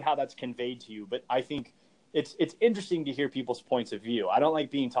depends on how that's conveyed to you. But I think it's interesting to hear people's points of view. I don't like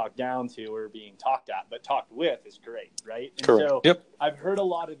being talked down to or being talked at, but talked with is great, right? And Correct. so Yep. I've heard a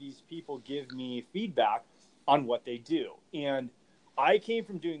lot of these people give me feedback on what they do. And I came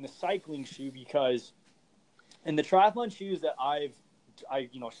from doing the cycling shoe because in the triathlon shoes that I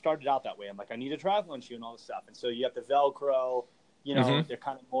started out that way. I'm like, I need a triathlon shoe and all this stuff. And so you have the Velcro, they're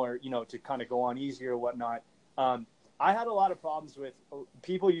kind of more, to kind of go on easier or whatnot. I had a lot of problems with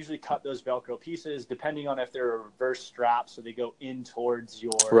people usually cut those Velcro pieces depending on if they're a reverse strap. So they go in towards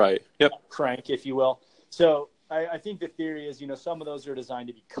your Right. Yep. crank, if you will. So I think the theory is, some of those are designed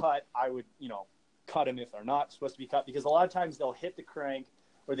to be cut. I would, cut them if they're not supposed to be cut, because a lot of times they'll hit the crank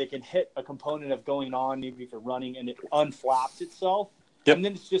or they can hit a component of going on, maybe for running, and it unflaps itself. Yep. And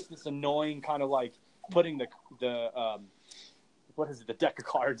then it's just this annoying kind of like putting the deck of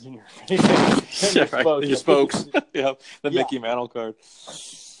cards in your face. Yeah, right. Your spokes. Yeah, the Mickey Mantle card.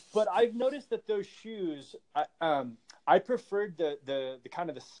 But I've noticed that those shoes, I preferred the kind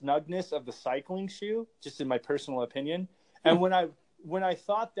of the snugness of the cycling shoe, just in my personal opinion. And when I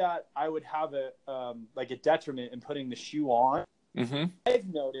thought that I would have a detriment in putting the shoe on, I've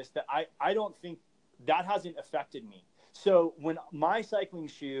noticed that I don't think that hasn't affected me. So when my cycling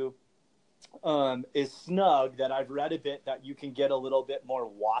shoe is snug, that I've read a bit that you can get a little bit more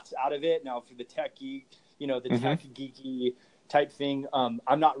watts out of it. Now for the tech geek, tech geeky type thing,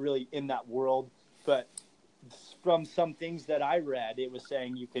 I'm not really in that world, but from some things that I read, it was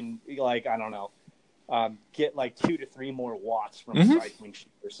saying you can get like 2 to 3 more watts from a cycling shoe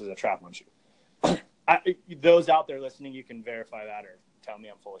versus a triathlon shoe. Those out there listening, you can verify that or tell me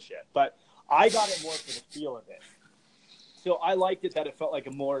I'm full of shit. But I got it more for the feel of it. So I liked it that it felt like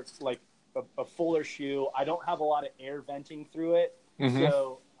a more like a fuller shoe. I don't have a lot of air venting through it,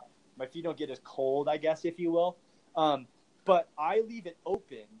 so my feet don't get as cold, I guess, if you will. But I leave it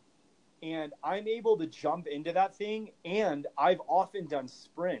open, and I'm able to jump into that thing. And I've often done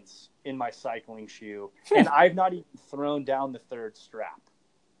sprints in my cycling shoe, and I've not even thrown down the third strap.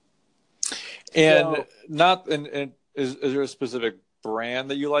 And is there a specific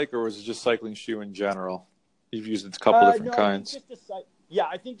brand that you like, or was it just cycling shoe in general? You've used a couple different kinds.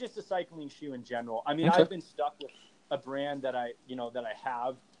 I think just a cycling shoe in general. I mean, I've been stuck with a brand that I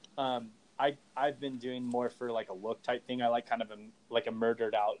have. I've been doing more for like a look type thing. I like kind of a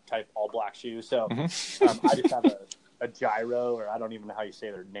murdered out type all black shoe. So I just have a gyro, or I don't even know how you say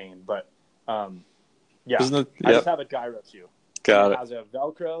their name, but I just have a gyro shoe. Got it. It has a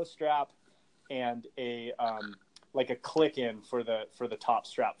Velcro strap and a like a click in for the top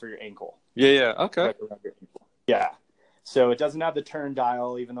strap for your ankle. Yeah. Okay. Right around your ankle. Yeah. So it doesn't have the turn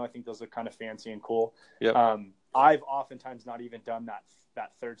dial, even though I think those look kind of fancy and cool. Yep. I've oftentimes not even done that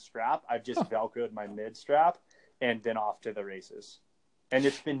third strap. I've just Velcroed my mid strap and been off to the races. And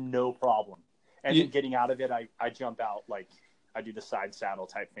it's been no problem. And then getting out of it, I jump out, like I do the side saddle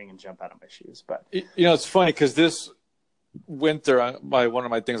type thing and jump out of my shoes. But it's funny because this winter, one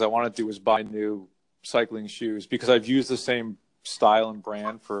of my things I want to do is buy new cycling shoes, because I've used the same style and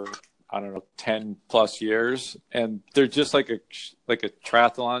brand for 10 plus years, and they're just like a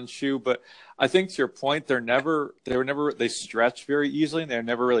triathlon shoe. But I think to your point, they stretch very easily, and they're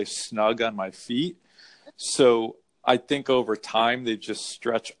never really snug on my feet. So I think over time they just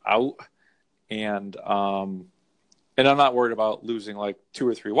stretch out, and I'm not worried about losing like 2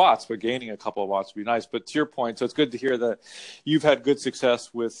 or 3 watts, but gaining a couple of watts would be nice. But to your point, so it's good to hear that you've had good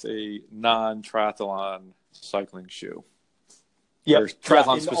success with a non-triathlon cycling shoe. Or triathlon in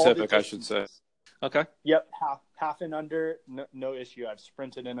all the specific, I should say. distances. Okay. Yep, half and under, no issue. I've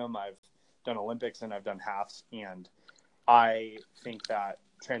sprinted in them. I've done Olympics and I've done halves, and I think that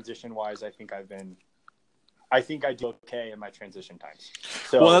transition-wise, I think I do okay in my transition times.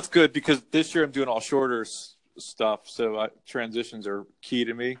 So, well, that's good because this year I'm doing all shorter stuff, so transitions are key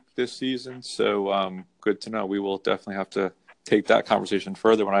to me this season. So good to know. We will definitely have to take that conversation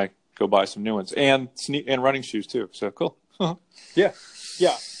further when I go buy some new ones and running shoes too. So cool. yeah.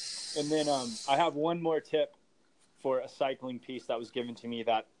 And then I have one more tip for a cycling piece that was given to me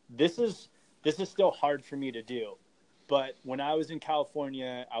that this is still hard for me to do. But when I was in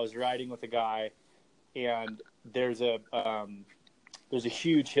California, I was riding with a guy, and there's a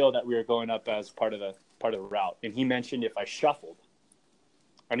huge hill that we were going up as part of the route. And he mentioned if I shuffled,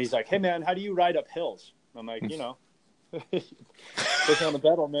 and he's like, "Hey man, how do you ride up hills?" I'm like, push on the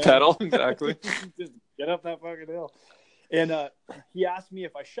pedal, man. Pedal, exactly. Just get up that fucking hill. And he asked me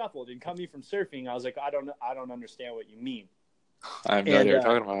if I shuffled, and coming from surfing, I was like, I don't understand what you mean. I have no idea what you're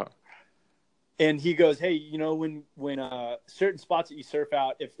talking about. And he goes, hey, when certain spots that you surf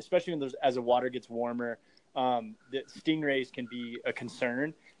out, especially as the water gets warmer, the stingrays can be a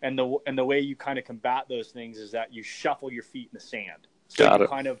concern. And the way you kind of combat those things is that you shuffle your feet in the sand.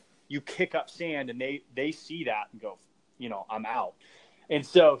 So you kick up sand, and they see that and go, I'm out. And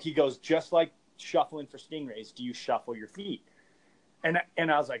so he goes, just like shuffling for stingrays, do you shuffle your feet? And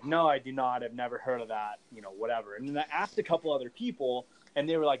I was like, no, I do not. I've never heard of that, whatever. And then I asked a couple other people, and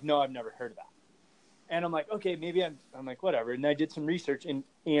they were like, no, I've never heard of that. And I'm like, okay, maybe I'm like, whatever. And I did some research, and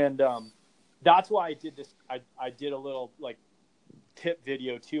that's why I did this. I did a little like tip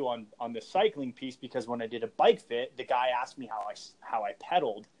video too on the cycling piece, because when I did a bike fit, the guy asked me how I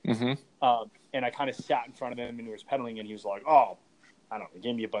pedaled, and I kind of sat in front of him and he was pedaling, and he was like, oh, I don't know, he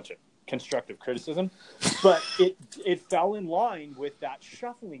gave me a bunch of constructive criticism, but it fell in line with that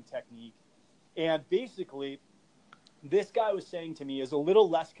shuffling technique. And basically, this guy was saying to me is a little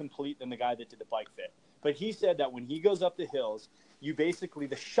less complete than the guy that did the bike fit. But he said that when he goes up the hills, you basically,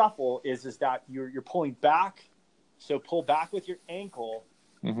 the shuffle is that you're pulling back. So pull back with your ankle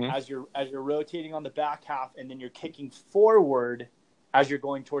as you're rotating on the back half, and then you're kicking forward as you're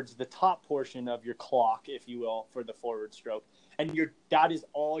going towards the top portion of your clock, if you will, for the forward stroke. And that is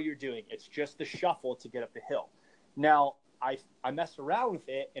all you're doing. It's just the shuffle to get up the hill. Now, I messed around with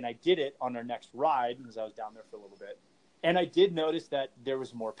it, and I did it on our next ride because I was down there for a little bit. And I did notice that there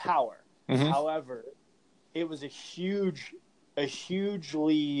was more power. However, it was a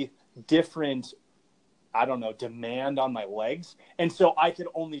hugely different, demand on my legs. And so I could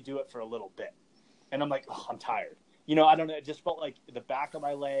only do it for a little bit. And I'm like, oh, I'm tired. I don't know. It just felt like the back of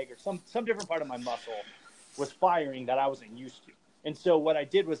my leg or some different part of my muscle was firing that I wasn't used to. And so what I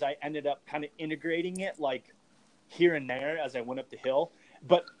did was I ended up kind of integrating it like here and there as I went up the hill.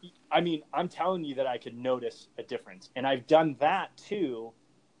 But I mean, I'm telling you that I could notice a difference. And I've done that too,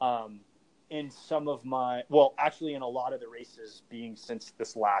 in some of actually in a lot of the races being since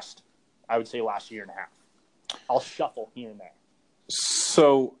this last year and a half. I'll shuffle here and there.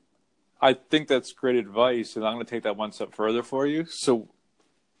 So I think that's great advice, and I'm going to take that one step further for you. So,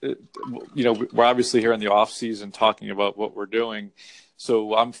 we're obviously here in the off season talking about what we're doing.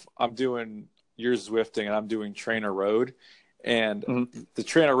 So I'm doing your Zwifting, and I'm doing Trainer Road. And the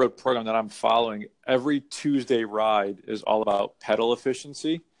Trainer Road program that I'm following, every Tuesday ride is all about pedal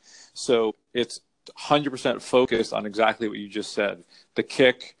efficiency. So it's 100% focused on exactly what you just said, the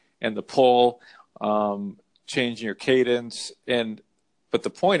kick and the pull, changing your cadence. But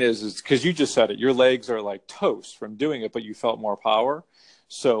the point is because you just said it, your legs are like toast from doing it, but you felt more power.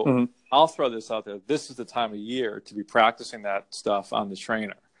 So I'll throw this out there. This is the time of year to be practicing that stuff on the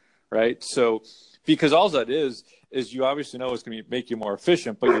trainer, right? So because all that is you obviously know it's going to make you more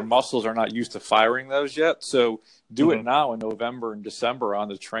efficient, but your muscles are not used to firing those yet. So do it now in November and December on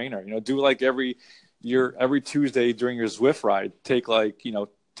the trainer. Do like every Tuesday during your Zwift ride, take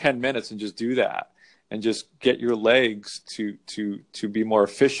 10 minutes and just do that, and just get your legs to be more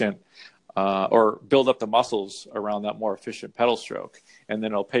efficient, or build up the muscles around that more efficient pedal stroke, and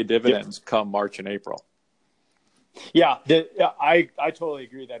then it'll pay dividends come March and April. Yeah, I totally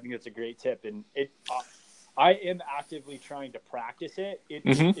agree with that. I think it's a great tip, and I am actively trying to practice it.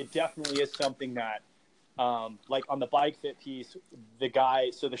 It definitely is something that, like on the bike fit piece, so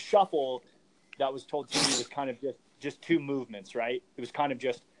the shuffle that was told to me was kind of just two movements, right? It was kind of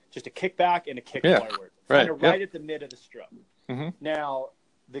just a kick back and a kick forward, kind of right at the mid of the stroke. Now,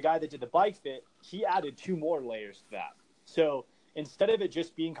 the guy that did the bike fit, he added two more layers to that. So instead of it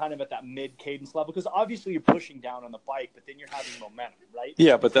just being kind of at that mid cadence level, because obviously you're pushing down on the bike, but then you're having momentum, right?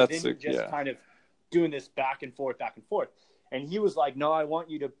 Yeah, but then you're just kind of doing this back and forth. And he was like, no, I want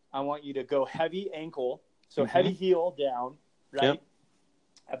you to go heavy ankle. So heavy heel down, right? Yep.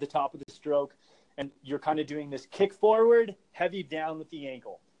 At the top of the stroke. And you're kind of doing this kick forward, heavy down with the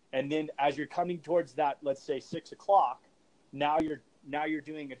ankle. And then as you're coming towards that, let's say 6 o'clock, now you're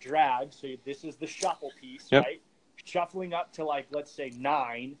doing a drag. So this is the shuffle piece, yep. right? Shuffling up to like, let's say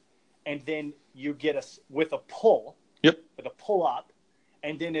 9. And then you get with a pull. Yep. With a pull up.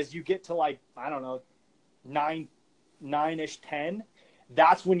 And then as you get to like, I don't know, 9-ish, 10,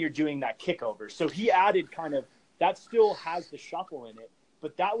 that's when you're doing that kick over. So he added kind of, that still has the shuffle in it,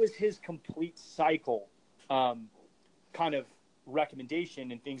 but that was his complete cycle kind of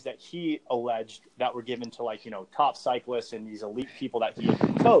recommendation and things that he alleged that were given to like, top cyclists and these elite people that he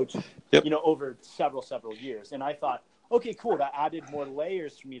coached, yep. Over several years. And I thought, okay, cool. That added more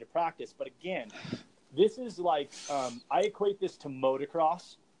layers for me to practice. But again, this is like, I equate this to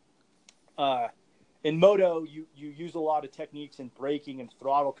motocross. In moto, you use a lot of techniques in braking and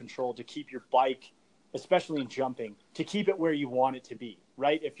throttle control to keep your bike, especially in jumping, to keep it where you want it to be,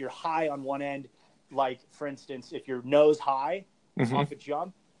 right? If you're high on one end, like, for instance, if you're nose high off a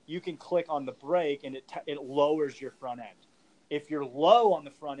jump, you can click on the brake and it lowers your front end. If you're low on the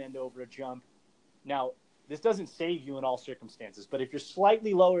front end over a jump, now, this doesn't save you in all circumstances, but if you're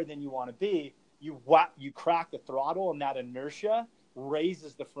slightly lower than you want to be, you crack the throttle and that inertia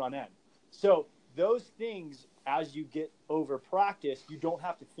raises the front end. So those things, as you get over practice, you don't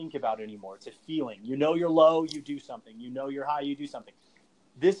have to think about it anymore. It's a feeling. You're low, you do something. You're high, you do something.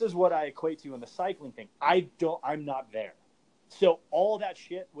 This is what I equate to in the cycling thing. I'm not there. So all that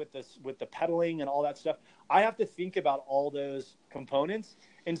shit with the pedaling and all that stuff, I have to think about all those components.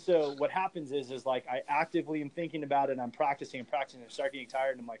 And so what happens is like I actively am thinking about it. And I'm practicing and start getting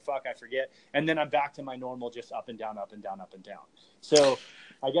tired. And I'm like, fuck, I forget. And then I'm back to my normal, just up and down, up and down, up and down. So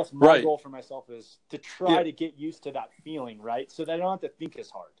I guess my goal for myself is to try to get used to that feeling, right? So that I don't have to think as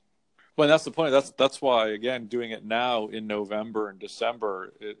hard. Well, that's the point. That's why, again, doing it now in November and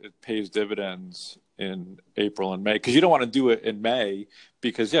December, it pays dividends in April and May. Because you don't want to do it in May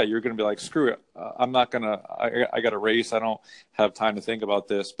because, you're going to be like, screw it. I'm not going to – I got a race. I don't have time to think about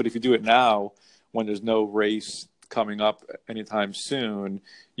this. But if you do it now when there's no race coming up anytime soon,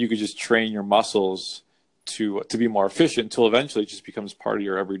 you could just train your muscles to be more efficient until eventually it just becomes part of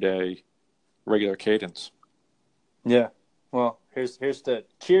your everyday regular cadence. Yeah. Well, cheers to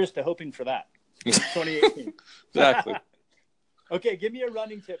hoping for that. 2018. Exactly. Okay, give me a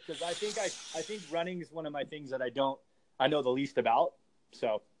running tip because I think running is one of my things that I know the least about.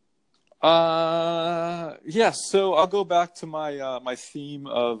 So. So I'll go back to my my theme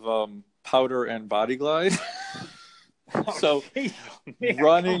of powder and body glide. So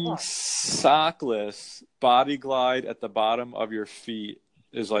running sockless, body glide at the bottom of your feet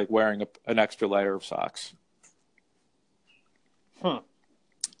is like wearing an extra layer of socks.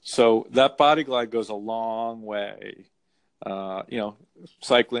 So that body glide goes a long way.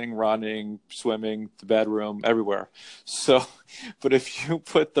 Cycling, running, swimming, the bedroom, everywhere. So, but if you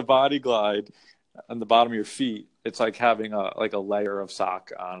put the body glide on the bottom of your feet, it's like having a layer of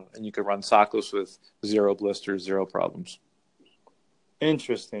sock on, and you can run sockless with 0 blisters, 0 problems.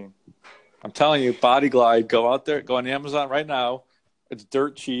 Interesting. I'm telling you, body glide, go out there, go on Amazon right now. It's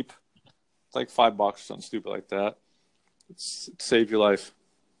dirt cheap. It's like $5 or something stupid like that. It's save your life,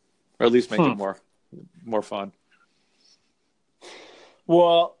 or at least make it more fun.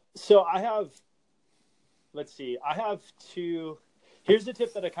 Well, so I have two. Here's the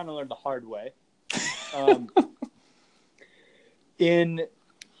tip that I kind of learned the hard way.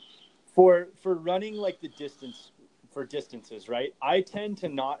 For running like the distances, right? I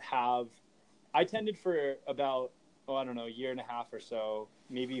tended for about, a year and a half or so,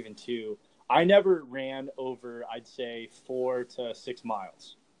 maybe even 2. I never ran over, I'd say 4 to 6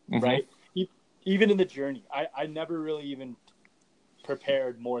 miles, right? Even in the journey, I never really even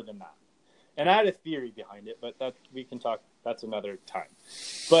prepared more than that. And I had a theory behind it, but that we can talk, that's another time.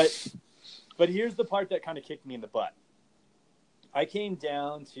 But here's the part that kind of kicked me in the butt. I came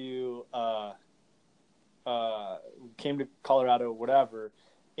down to, came to Colorado, whatever.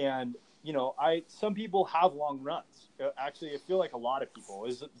 And, some people have long runs. Actually, I feel like a lot of people.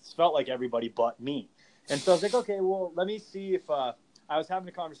 It felt like everybody but me. And so I was like, okay, well, let me see if, I was having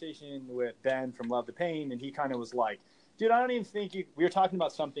a conversation with Ben from Love the Pain, and he kind of was like, dude, I don't even think we were talking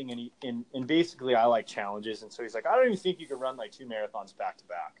about something, and basically I like challenges. And so he's like, I don't even think you could run like 2 marathons back to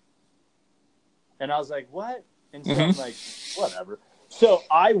back. And I was like, what? And so I'm like, whatever. So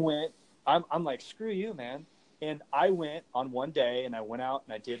I went, I'm like, screw you, man. And I went on one day and I went out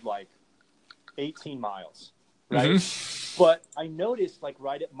and I did like 18 miles, right? But I noticed like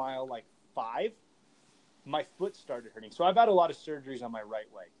right at mile like 5, my foot started hurting. So I've had a lot of surgeries on my right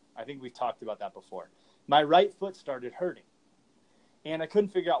leg. I think we've talked about that before. My right foot started hurting. And I couldn't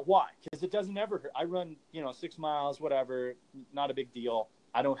figure out why, because it doesn't ever hurt. I run, 6 miles, whatever, not a big deal.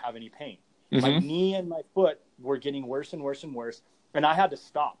 I don't have any pain. My knee and my foot were getting worse and worse and worse, and I had to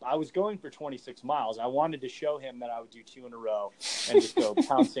stop. I was going for 26 miles. I wanted to show him that I would do 2 in a row and just go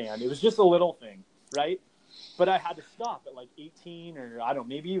pound sand. It was just a little thing, right? But I had to stop at like 18 or I don't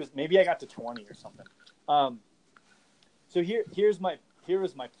know, maybe I got to 20 or something. So here was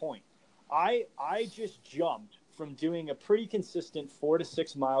my point. I just jumped from doing a pretty consistent 4 to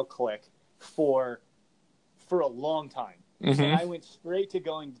 6 mile click for a long time. And I went straight to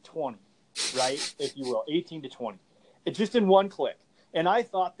going to 20, right? If you will, 18 to 20. It's just in one click. And I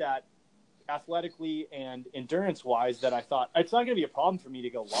thought that athletically and endurance wise, that I thought it's not going to be a problem for me to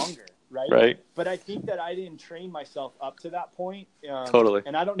go longer. Right. But I think that I didn't train myself up to that point. Totally.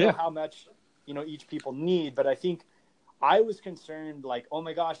 And I don't know how much, each people need, but I think I was concerned like, oh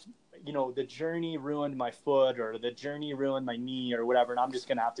my gosh, the journey ruined my foot or the journey ruined my knee or whatever. And I'm just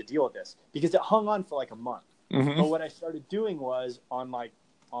going to have to deal with this because it hung on for like a month. But what I started doing was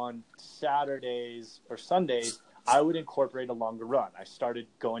on Saturdays or Sundays, I would incorporate a longer run. I started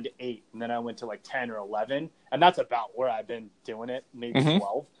going to 8 and then I went to like 10 or 11. And that's about where I've been doing it, maybe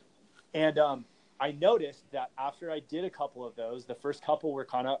 12. And I noticed that after I did a couple of those, the first couple were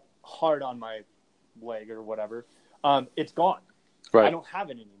kind of hard on my leg or whatever. It's gone. Right. I don't have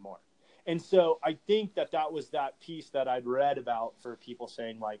it anymore. And so I think that was that piece that I'd read about for people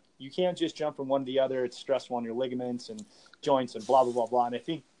saying like, you can't just jump from one to the other. It's stressful on your ligaments and joints and blah, blah, blah, blah. And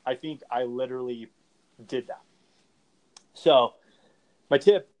I think I literally did that. So my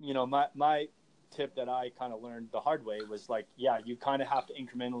tip, my tip that I kind of learned the hard way was like, yeah, you kind of have to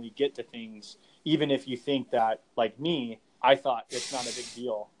incrementally get to things. Even if you think that like me, I thought it's not a big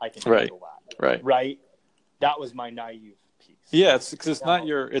deal. I can handle that. Right. That was my naive piece. Yeah, it's not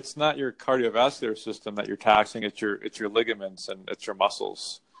your cardiovascular system that you're taxing. It's your ligaments and it's your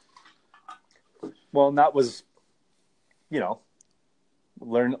muscles. Well, and that was,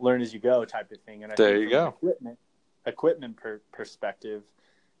 learn as you go type of thing. And I there think you go. Equipment perspective,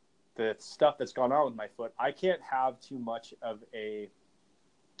 the stuff that's gone on with my foot, I can't have too much of a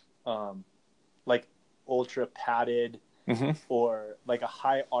like ultra padded or like a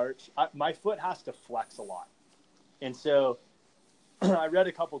high arch. My foot has to flex a lot. And so I read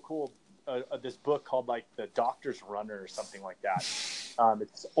a couple cool, this book called like The Doctor's Runner or something like that.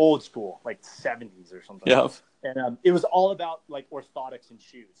 It's old school, like 70s or something. Yeah. And it was all about like orthotics and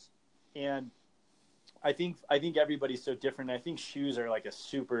shoes. And I think everybody's so different. I think shoes are like a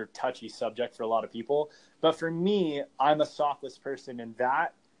super touchy subject for a lot of people. But for me, I'm a sockless person, and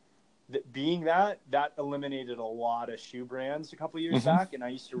that eliminated a lot of shoe brands a couple years back. And I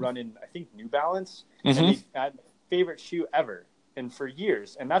used to run in, I think, New Balance, and they had my favorite shoe ever, and for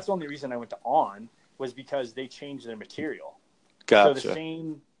years. And that's the only reason I went to On was because they changed their material. Gotcha. So the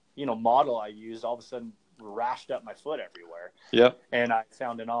same, model I used all of a sudden rashed up my foot everywhere. Yep. And I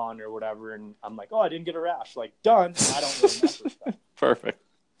found an On or whatever, and I'm like, oh, I didn't get a rash. Like, done. I don't really mess with stuff. Perfect.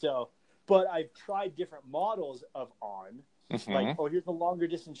 So, but I've tried different models of On, like, oh, here's a longer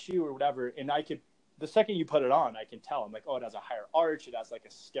distance shoe or whatever, and the second you put it on, I can tell. I'm like, oh, it has a higher arch, it has like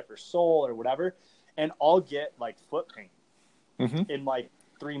a stiffer sole or whatever, and I'll get like foot pain in like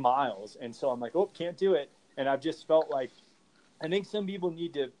 3 miles, and so I'm like, oh, can't do it. And I've just felt like, I think some people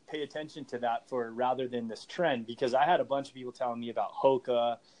need to pay attention to that rather than this trend, because I had a bunch of people telling me about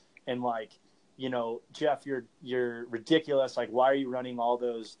Hoka and like, Jeff, you're ridiculous. Like, why are you running all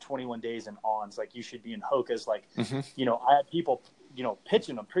those 21 days in Ons? Like, you should be in Hokas. Like, I had people,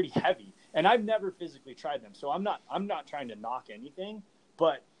 pitching them pretty heavy, and I've never physically tried them. So I'm not trying to knock anything,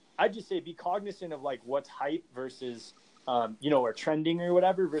 but I just say be cognizant of like what's hype versus, or trending or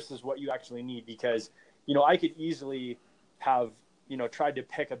whatever versus what you actually need. Because, I could easily have, tried to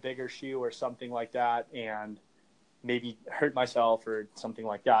pick a bigger shoe or something like that and maybe hurt myself or something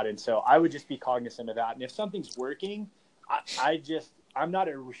like that. And so I would just be cognizant of that. And if something's working, I'm not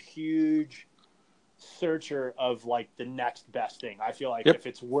a huge searcher of like the next best thing. I feel like if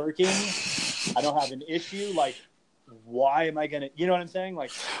it's working, I don't have an issue. Like, why am I going to, you know what I'm saying? Like,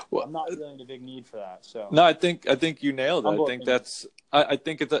 I'm not feeling a big need for that. So no, I think you nailed it. I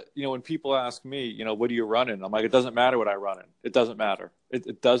think it's when people ask me, what are you running? I'm like, it doesn't matter what I run in. It doesn't matter.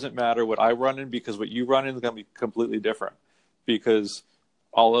 It doesn't matter what I run in, because what you run in is going to be completely different, because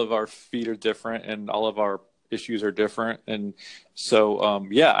all of our feet are different and all of our issues are different. And so,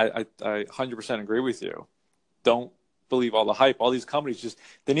 I 100% agree with you. Don't believe all the hype. All these companies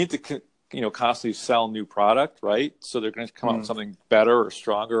they need to constantly sell new product, right? So they're going to come out with something better or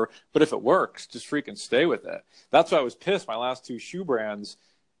stronger. But if it works, just freaking stay with it. That's why I was pissed. My last 2 shoe brands,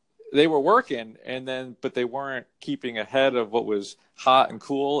 they were working, but they weren't keeping ahead of what was hot and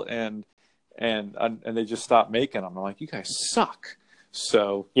cool, and they just stopped making them. I'm like, you guys suck.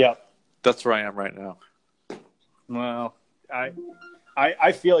 So Yeah, that's where I am right now. well,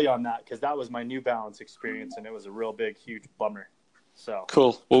 I feel you on that, because that was my New Balance experience, and it was a real big, huge bummer. So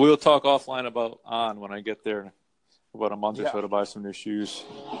Cool. Well, we'll talk offline about On when I get there in about a month or so to buy some new shoes.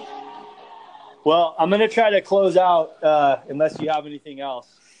 Well, I'm going to try to close out unless you have anything else.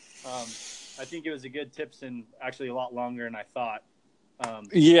 I think it was a good tips and actually a lot longer than I thought.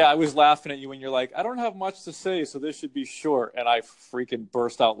 Yeah, I was laughing at you when you're like, I don't have much to say, so this should be short. And I freaking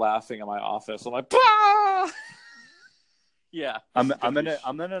burst out laughing in my office. I'm like, bah! Yeah. I'm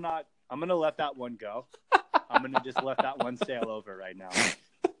gonna let that one go. I'm gonna just let that one sail over right now.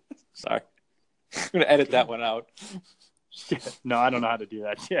 Sorry. I'm gonna edit that one out. No, I don't know how to do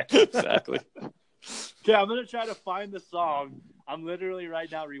that yet. Exactly. Okay, I'm gonna try to find the song. I'm literally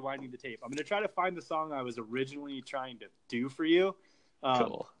right now rewinding the tape. I'm gonna try to find the song I was originally trying to do for you.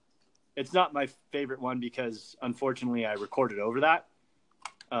 Cool. It's not my favorite one because unfortunately I recorded over that.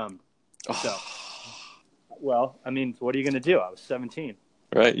 So, well, I mean, what are you gonna do? I was 17.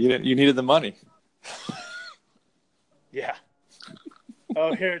 Right. You needed the money. Yeah.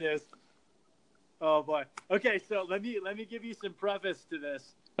 Oh, here it is. Oh boy. Okay, so let me give you some preface to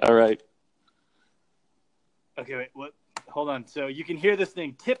this. All right. Okay, wait. What? Hold on. So you can hear this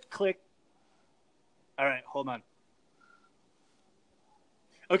thing tip click. All right, hold on.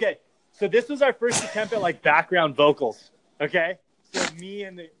 Okay, so this was our first attempt at like background vocals. Okay, so me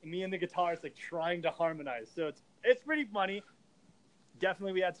and the guitarist like trying to harmonize. So it's pretty funny.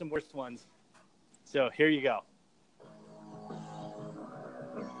 Definitely, we had some worse ones. So here you go.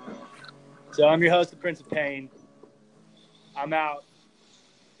 So I'm your host, the Prince of Pain. I'm out.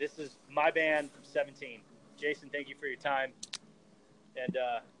 This is my band from 17. Jason, thank you for your time. And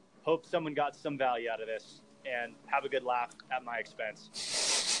hope someone got some value out of this. And have a good laugh at my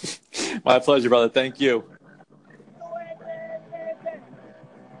expense. My pleasure, brother. Thank you.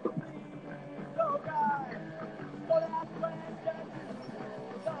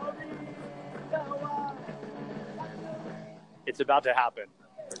 It's about to happen.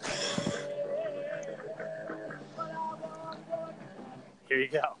 Here you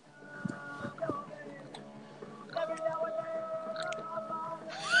go.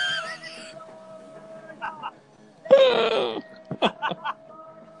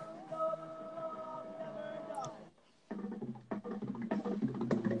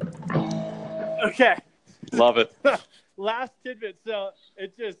 Okay. Love it. Last tidbit. So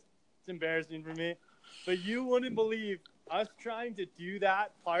it's embarrassing for me, but you wouldn't believe us trying to do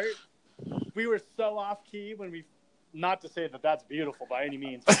that part. We were so off key when we, not to say that that's beautiful by any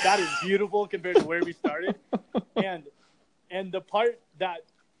means, but that is beautiful compared to where we started. And the part that,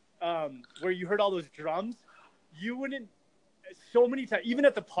 where you heard all those drums, you wouldn't, so many times, even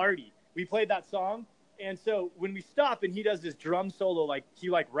at the party, we played that song. And so when we stop and he does this drum solo, like he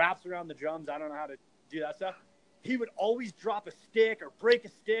like wraps around the drums, I don't know how to do that stuff. He would always drop a stick or break a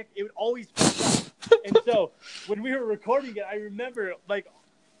stick. It would always fuck up. And so when we were recording it, I remember like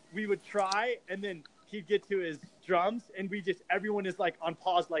we would try and then he'd get to his drums and everyone is like on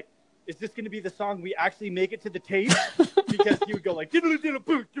pause, like, is this going to be the song we actually make it to the tape? Because he would go like,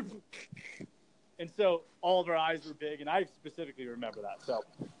 and so all of our eyes were big, and I specifically remember that. So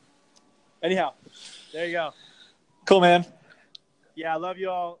anyhow, there you go. Cool, man. Yeah, I love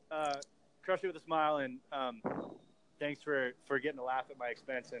you all. Crush it with a smile, and thanks for getting a laugh at my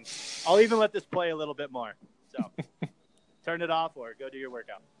expense. And I'll even let this play a little bit more. So turn it off or go do your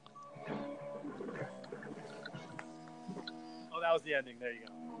workout. Oh, that was the ending. There you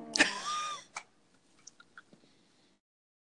go.